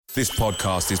This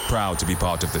podcast is proud to be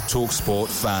part of the TalkSport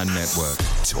Fan Network.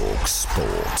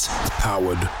 TalkSport.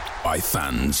 Powered by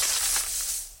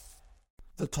fans.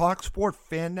 The TalkSport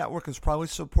Fan Network is proudly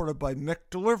supported by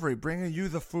McDelivery, bringing you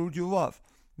the food you love.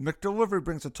 McDelivery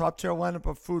brings a top-tier lineup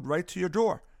of food right to your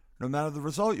door. No matter the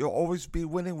result, you'll always be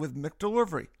winning with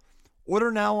McDelivery.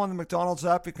 Order now on the McDonald's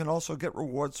app. You can also get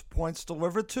rewards points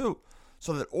delivered too,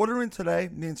 so that ordering today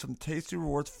means some tasty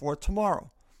rewards for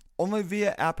tomorrow. Only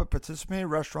via app at participating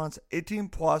restaurants. 18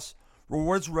 plus.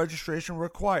 Rewards registration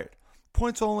required.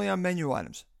 Points only on menu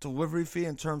items. Delivery fee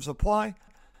and terms apply.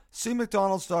 See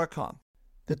McDonald's.com.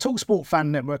 The TalkSport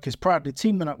Fan Network is proudly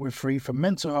teaming up with Free for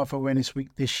Mental Health Awareness Week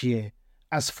this year.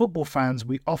 As football fans,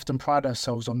 we often pride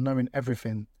ourselves on knowing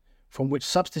everything, from which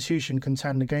substitution can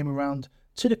turn the game around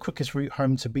to the quickest route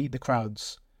home to beat the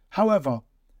crowds. However,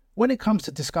 when it comes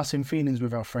to discussing feelings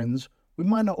with our friends, we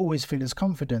might not always feel as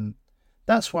confident.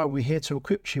 That's why we're here to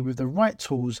equip you with the right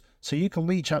tools so you can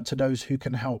reach out to those who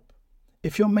can help.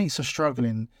 If your mates are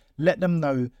struggling, let them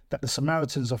know that the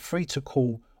Samaritans are free to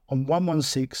call on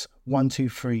 116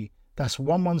 123. That's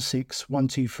 116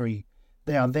 123.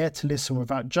 They are there to listen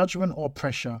without judgment or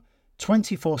pressure,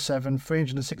 24/7,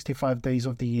 365 days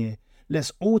of the year.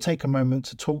 Let's all take a moment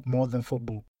to talk more than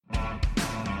football.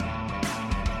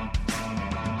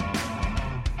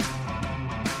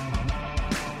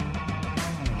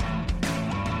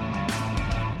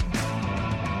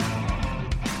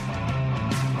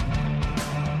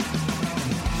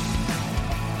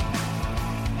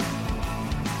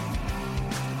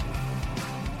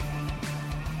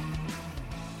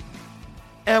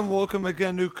 And welcome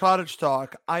again to Cottage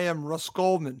Talk. I am Russ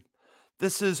Goldman.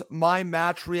 This is my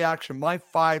match reaction, my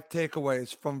 5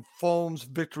 takeaways from Fulham's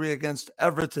victory against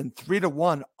Everton,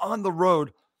 3-1 on the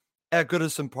road at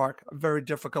Goodison Park. A very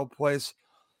difficult place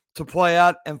to play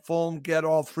at, and Fulham get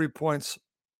all 3 points.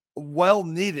 Well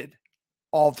needed,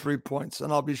 all 3 points.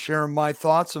 And I'll be sharing my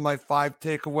thoughts and my 5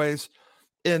 takeaways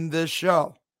in this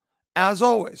show. As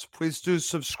always, please do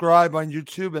subscribe on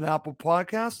YouTube and Apple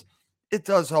Podcasts. It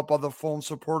does help other Fulham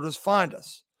supporters find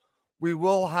us. We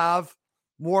will have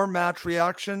more match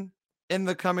reaction in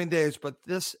the coming days, but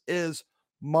this is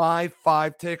my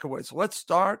 5 takeaways. Let's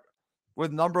start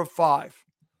with number 5.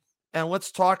 And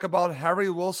let's talk about Harry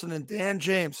Wilson and Dan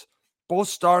James, both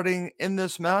starting in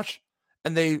this match,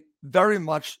 and they very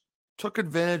much took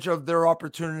advantage of their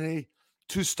opportunity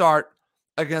to start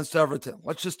against Everton.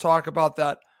 Let's just talk about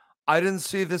that. I didn't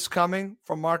see this coming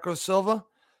from Marco Silva.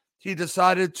 He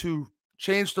decided to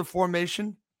change the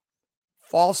formation.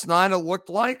 False 9, it looked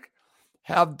like.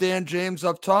 Have Dan James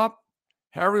up top,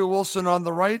 Harry Wilson on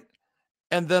the right,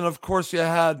 and then, of course, you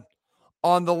had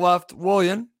on the left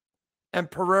Willian and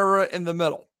Pereira in the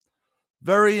middle.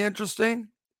 Very interesting.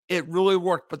 It really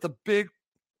worked. But the big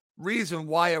reason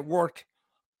why it worked,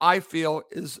 I feel,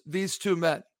 is these two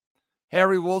men.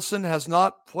 Harry Wilson has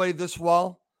not played this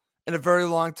well in a very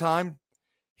long time.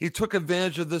 He took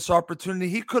advantage of this opportunity.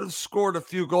 He could have scored a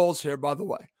few goals here, by the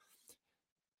way.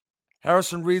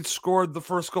 Harrison Reed scored the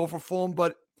first goal for Fulham,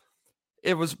 but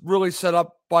it was really set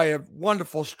up by a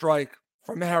wonderful strike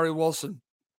from Harry Wilson,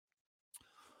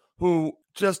 who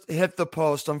just hit the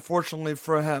post, unfortunately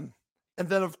for him. And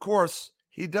then, of course,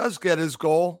 he does get his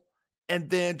goal, and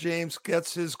Dan James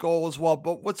gets his goal as well.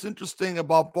 But what's interesting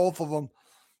about both of them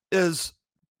is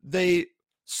they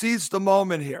seized the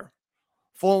moment here.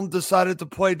 Fulham decided to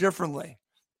play differently,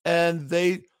 and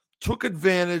they took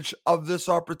advantage of this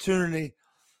opportunity.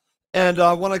 And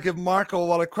I want to give Marco a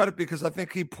lot of credit because I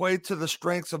think he played to the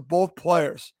strengths of both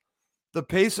players. The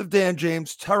pace of Dan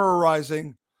James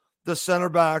terrorizing the center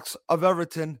backs of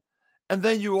Everton. And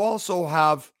then you also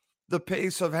have the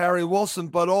pace of Harry Wilson,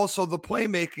 but also the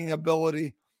playmaking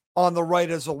ability on the right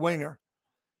as a winger.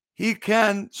 He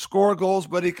can score goals,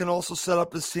 but he can also set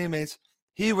up his teammates.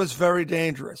 He was very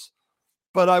dangerous.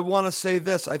 But I want to say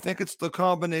this. I think it's the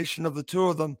combination of the two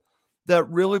of them that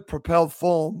really propelled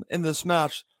Fulham in this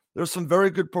match. There's some very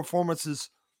good performances,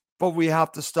 but we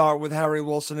have to start with Harry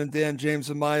Wilson and Dan James,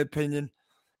 in my opinion.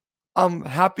 I'm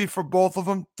happy for both of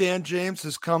them. Dan James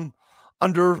has come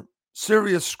under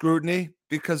serious scrutiny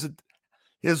because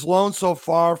his loan so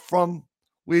far from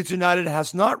Leeds United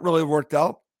has not really worked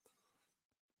out.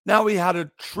 Now he had a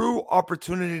true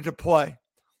opportunity to play,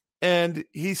 and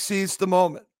he seized the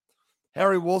moment.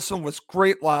 Harry Wilson was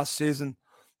great last season,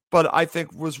 but I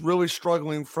think was really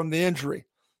struggling from the injury.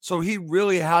 So he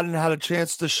really hadn't had a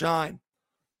chance to shine.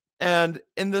 And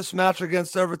in this match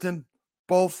against Everton,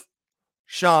 both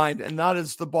shined, and that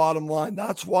is the bottom line.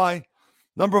 That's why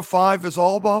number 5 is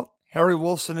all about Harry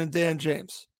Wilson and Dan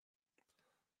James.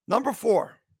 Number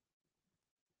 4,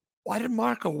 why did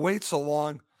Marco wait so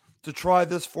long to try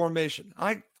this formation.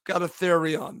 I got a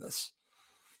theory on this.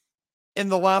 In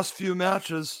the last few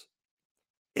matches,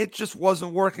 it just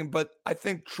wasn't working, but I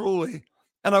think truly,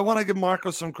 and I want to give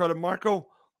Marco some credit. Marco,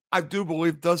 I do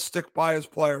believe, does stick by his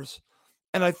players.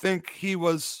 And I think he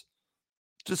was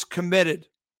just committed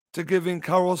to giving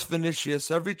Carlos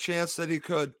Vinicius every chance that he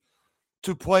could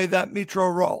to play that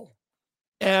Mitro role.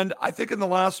 And I think in the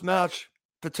last match,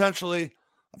 potentially,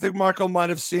 I think Marco might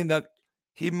have seen that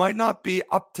he might not be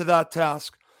up to that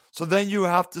task. So then you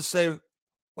have to say,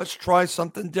 let's try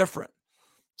something different.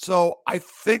 So I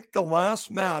think the last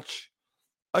match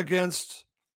against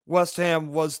West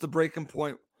Ham was the breaking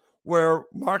point where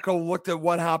Marco looked at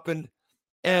what happened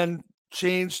and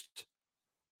changed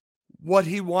what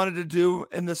he wanted to do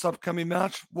in this upcoming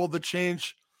match. Will the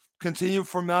change continue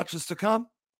for matches to come?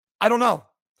 I don't know.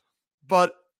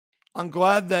 But I'm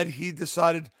glad that he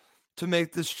decided to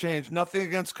make this change. Nothing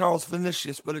against Carlos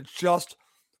Vinicius, but it just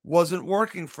wasn't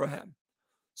working for him.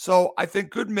 So I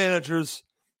think good managers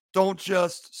don't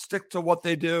just stick to what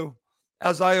they do.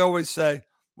 As I always say,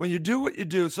 when you do what you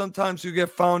do, sometimes you get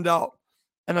found out.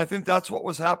 And I think that's what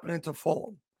was happening to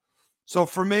Fulham. So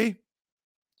for me,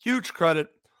 huge credit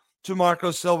to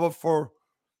Marco Silva for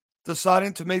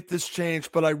deciding to make this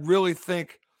change. But I really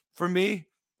think, for me,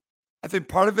 I think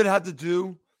part of it had to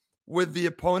do with the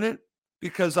opponent,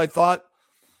 because I thought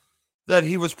that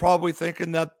he was probably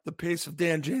thinking that the pace of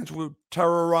Dan James would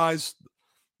terrorize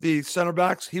the center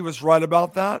backs. He was right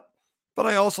about that. But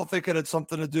I also think it had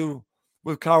something to do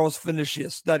with Carlos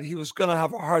Vinicius, that he was going to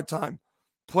have a hard time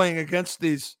playing against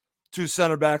these two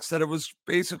center backs, that it was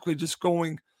basically just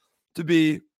going to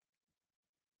be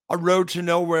a road to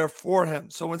nowhere for him.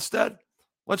 So instead,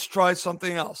 let's try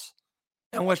something else.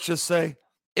 And let's just say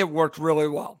it worked really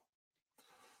well.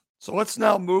 So let's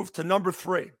now move to number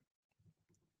 3.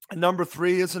 And number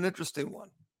 3 is an interesting one,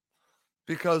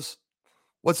 because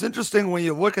what's interesting when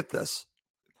you look at this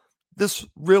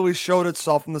really showed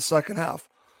itself in the second half.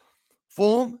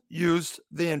 Fulham used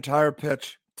the entire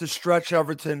pitch to stretch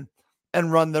Everton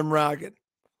and run them ragged.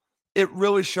 It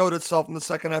really showed itself in the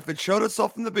second half. It showed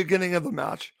itself in the beginning of the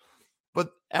match,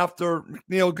 but after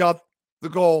McNeil got the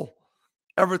goal,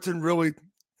 Everton really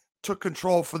took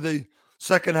control for the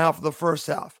second half of the first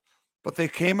half. But they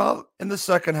came out in the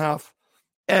second half,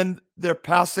 and their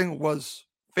passing was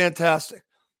fantastic.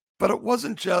 But it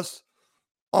wasn't just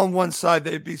on one side.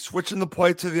 They'd be switching the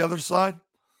play to the other side.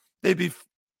 They'd be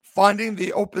finding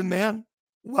the open man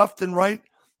left and right.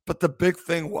 But the big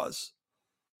thing was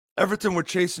Everton were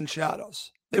chasing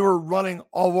shadows. They were running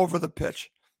all over the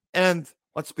pitch. And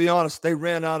let's be honest, they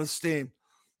ran out of steam.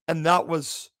 And that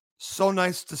was so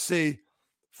nice to see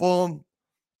Fulham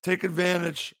take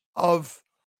advantage of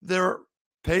their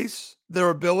pace, their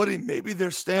ability, maybe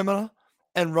their stamina,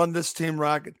 and run this team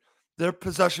ragged. Their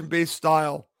possession-based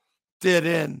style did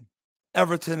in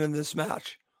Everton in this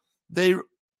match. They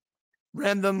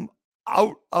ran them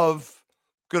out of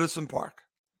Goodison Park.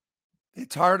 They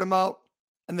tired them out,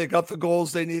 and they got the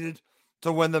goals they needed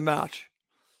to win the match.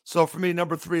 So for me,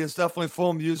 number 3 is definitely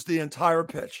Fulham used the entire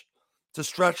pitch to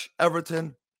stretch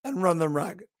Everton and run them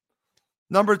ragged.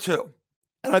 Number 2,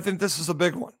 and I think this is a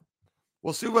big one.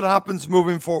 We'll see what happens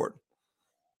moving forward.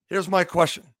 Here's my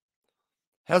question.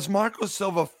 Has Marco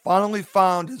Silva finally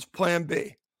found his plan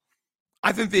B?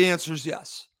 I think the answer is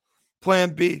yes.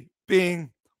 Plan B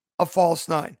being a false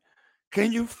 9.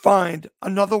 Can you find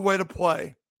another way to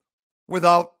play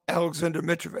without Alexander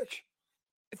Mitrovic?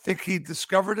 I think he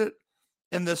discovered it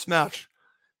in this match.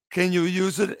 Can you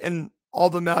use it in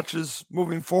all the matches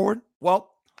moving forward?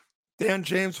 Well, Dan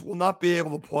James will not be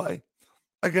able to play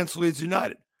against Leeds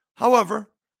United. However,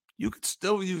 you could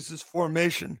still use this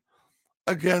formation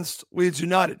against Leeds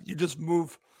United. You just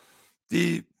move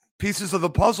the pieces of the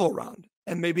puzzle around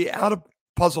and maybe add a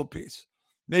puzzle piece.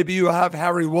 Maybe you have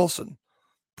Harry Wilson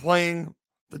playing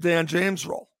the Dan James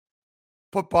role.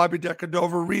 Put Bobby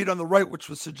Decordova-Reid on the right, which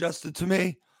was suggested to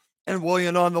me, and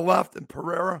Willian on the left, and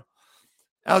Pereira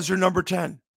as your number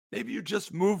 10. Maybe you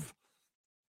just move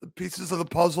the pieces of the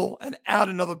puzzle and add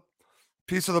another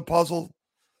piece of the puzzle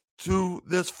to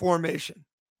this formation.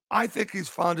 I think he's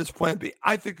found his plan B.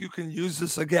 I think you can use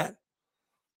this again.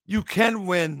 You can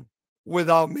win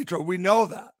without Mitro. We know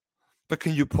that. But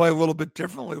can you play a little bit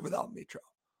differently without Mitro?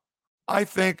 I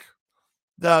think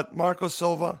that Marco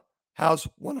Silva has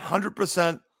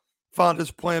 100% found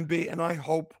his plan B, and I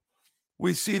hope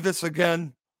we see this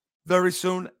again very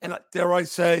soon, and dare I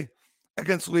say,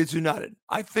 against Leeds United.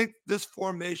 I think this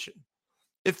formation,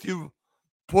 if you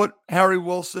put Harry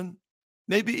Wilson,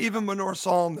 maybe even Manor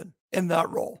Solomon in that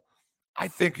role, I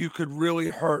think you could really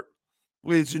hurt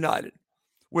Leeds United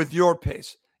with your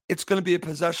pace. it's going to be a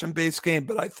possession-based game,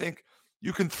 but I think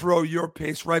you can throw your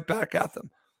pace right back at them.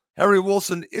 Harry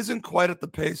Wilson isn't quite at the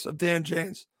pace of Dan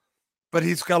James, but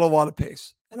he's got a lot of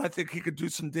pace, and I think he could do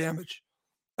some damage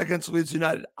against Leeds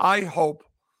United. I hope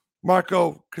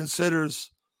Marco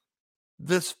considers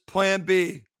this plan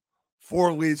B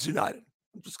for Leeds United.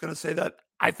 I'm just going to say that.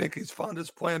 I think he's found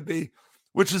his plan B,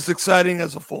 which is exciting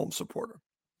as a Fulham supporter.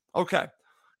 Okay,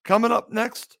 coming up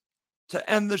next to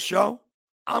end the show,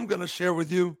 I'm going to share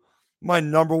with you my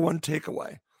number one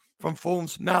takeaway from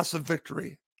Fulham's massive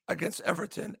victory against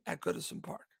Everton at Goodison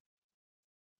Park.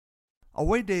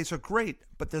 Away days are great,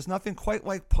 but there's nothing quite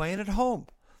like playing at home.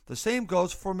 The same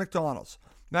goes for McDonald's.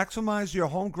 Maximize your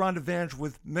home ground advantage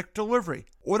with McDelivery.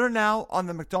 Order now on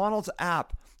the McDonald's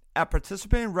app at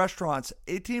participating restaurants.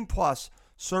 18 plus.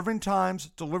 Serving times,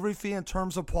 delivery fee, and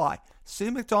terms apply. See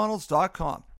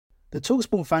McDonald's.com. The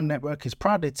TalkSport Fan Network is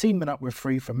proudly teaming up with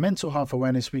Free for Mental Health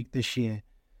Awareness Week this year.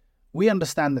 We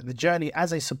understand that the journey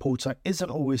as a supporter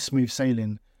isn't always smooth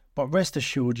sailing, but rest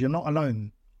assured you're not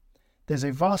alone. There's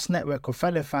a vast network of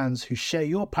fellow fans who share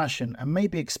your passion and may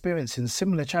be experiencing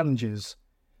similar challenges.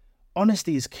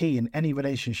 Honesty is key in any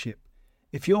relationship.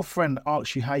 If your friend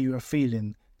asks you how you are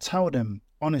feeling, tell them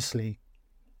honestly.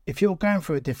 If you're going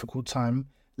through a difficult time,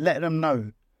 let them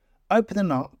know.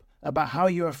 Opening up about how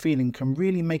you are feeling can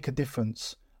really make a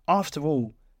difference. After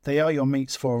all, they are your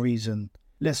mates for a reason.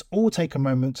 Let's all take a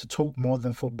moment to talk more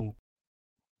than football.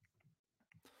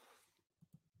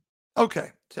 Okay,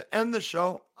 to end the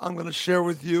show, I'm going to share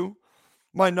with you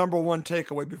my number one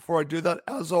takeaway. Before I do that,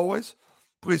 as always,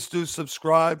 please do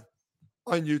subscribe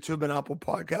on YouTube and Apple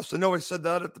Podcasts. I know I said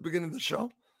that at the beginning of the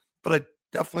show, but I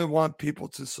definitely want people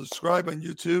to subscribe on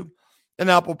YouTube and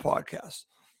Apple Podcasts.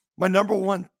 My number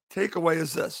one takeaway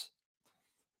is this.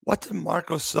 What did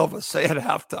Marco Silva say at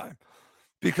halftime?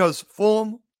 Because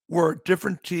Fulham were a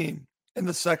different team in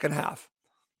the second half.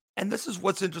 And this is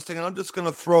what's interesting, and I'm just going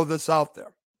to throw this out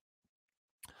there.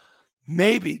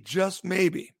 Maybe, just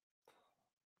maybe,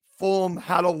 Fulham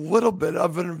had a little bit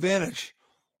of an advantage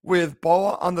with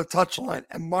Boa on the touchline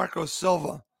and Marco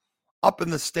Silva up in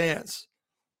the stands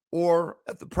or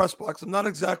at the press box. I'm not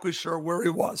exactly sure where he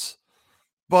was,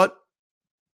 but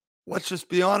let's just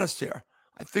be honest here.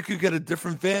 I think you get a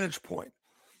different vantage point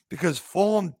because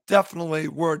Fulham definitely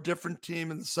were a different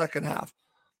team in the second half.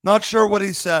 Not sure what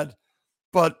he said,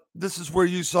 but this is where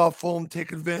you saw Fulham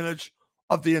take advantage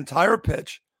of the entire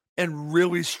pitch and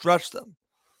really stretch them.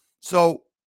 So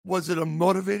was it a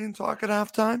motivating talk at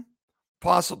halftime?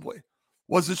 Possibly.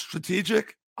 Was it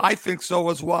strategic? I think so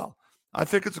as well. I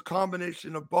think it's a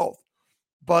combination of both.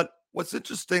 But what's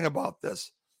interesting about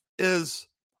this is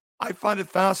I find it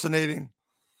fascinating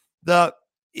that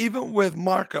even with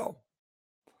Marco,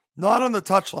 not on the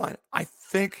touchline, I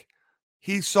think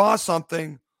he saw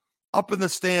something up in the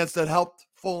stands that helped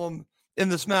Fulham in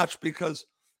this match because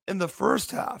in the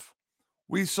first half,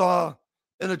 we saw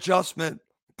an adjustment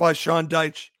by Sean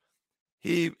Dyche.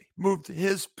 He moved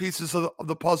his pieces of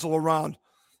the puzzle around,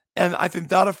 and I think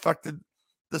that affected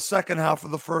the second half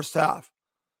of the first half.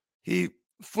 He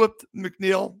flipped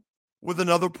McNeil with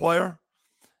another player,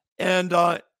 and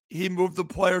he moved the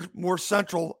players more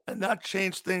central, and that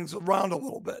changed things around a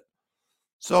little bit.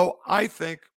 So I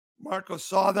think Marco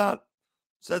saw that,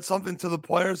 said something to the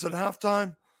players at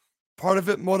halftime, part of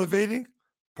it motivating,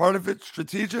 part of it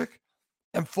strategic,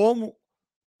 and Fulham,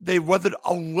 they weathered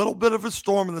a little bit of a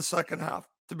storm in the second half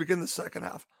to begin the second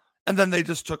half, and then they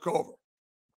just took over.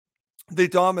 They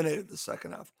dominated the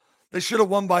second half. They should have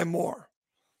won by more.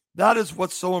 That is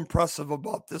what's so impressive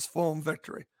about this Fulham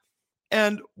victory.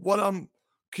 And what I'm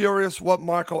curious what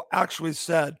Marco actually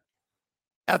said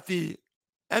at the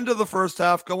end of the first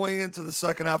half, going into the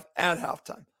second half at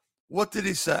halftime. What did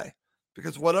he say?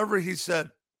 Because whatever he said,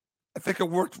 I think it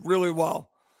worked really well.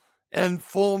 And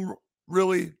Fulham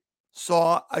really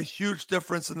saw a huge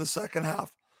difference in the second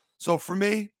half. So for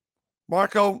me,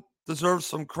 Marco deserves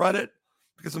some credit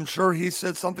because I'm sure he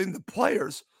said something. The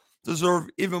players deserve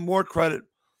even more credit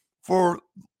for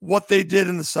what they did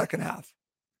in the second half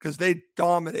because they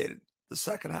dominated the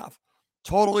second half,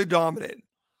 totally dominated.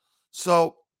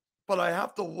 So, but I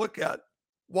have to look at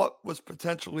what was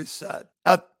potentially said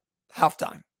at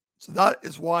halftime. So that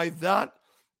is why that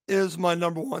is my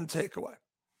number one takeaway.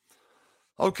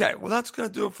 Okay, well, that's going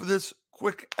to do it for this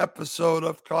quick episode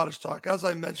of Cottage Talk. As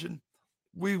I mentioned,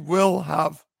 we will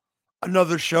have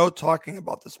another show talking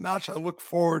about this match. I look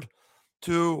forward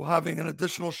to having an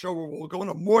additional show where we'll go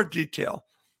into more detail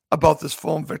about this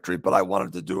Fulham victory, but I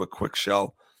wanted to do a quick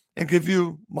show and give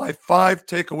you my 5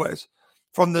 takeaways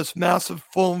from this massive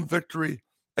Fulham victory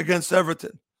against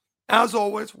Everton. As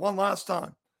always, one last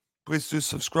time, Please do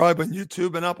subscribe on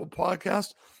YouTube and Apple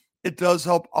Podcasts. It does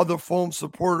help other Fulham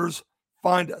supporters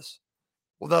find us.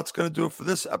 Well, that's going to do it for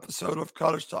this episode of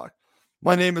Cottage Talk.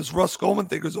 My name is Russ Goldman.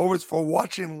 Thank you as always for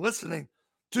watching and listening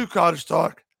to Cottage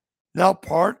Talk, now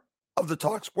part of the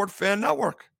TalkSport Fan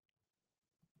Network.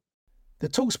 The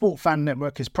TalkSport Fan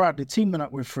Network is proudly teaming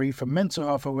up with Free for Mental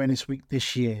Health Awareness Week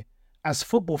this year. As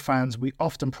football fans, we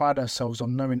often pride ourselves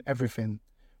on knowing everything,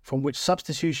 from which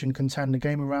substitution can turn the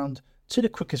game around to the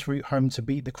quickest route home to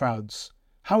beat the crowds.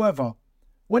 However,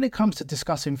 when it comes to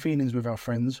discussing feelings with our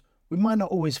friends, we might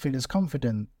not always feel as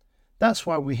confident. That's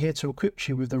why we're here to equip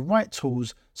you with the right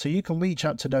tools so you can reach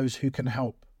out to those who can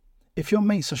help. If your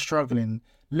mates are struggling,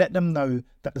 let them know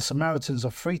that the Samaritans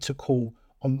are free to call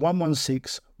on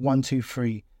 116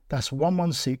 123. That's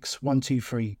 116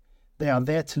 123. They are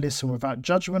there to listen without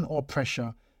judgment or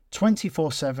pressure,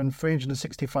 24/7,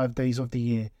 365 days of the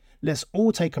year. Let's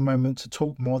all take a moment to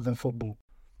talk more than football.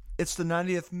 It's the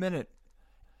 90th minute,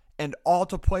 and all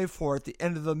to play for at the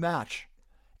end of the match.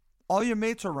 All your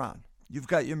mates are around. You've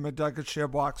got your McNugget share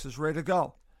boxes ready to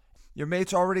go. Your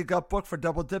mates already got booked for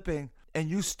double dipping, and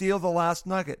you steal the last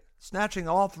nugget, snatching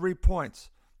all 3 points.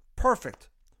 Perfect.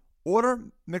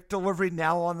 Order McDelivery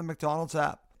now on the McDonald's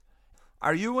app.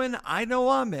 Are you in? I know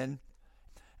I'm in.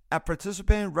 At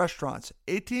participating restaurants,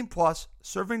 18 plus,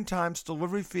 serving times,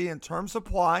 delivery fee, and terms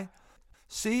apply.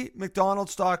 See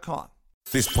mcdonalds.com.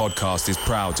 This podcast is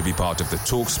proud to be part of the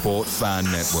TalkSport Fan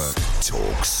Network.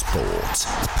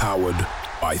 TalkSport. Powered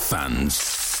by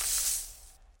fans.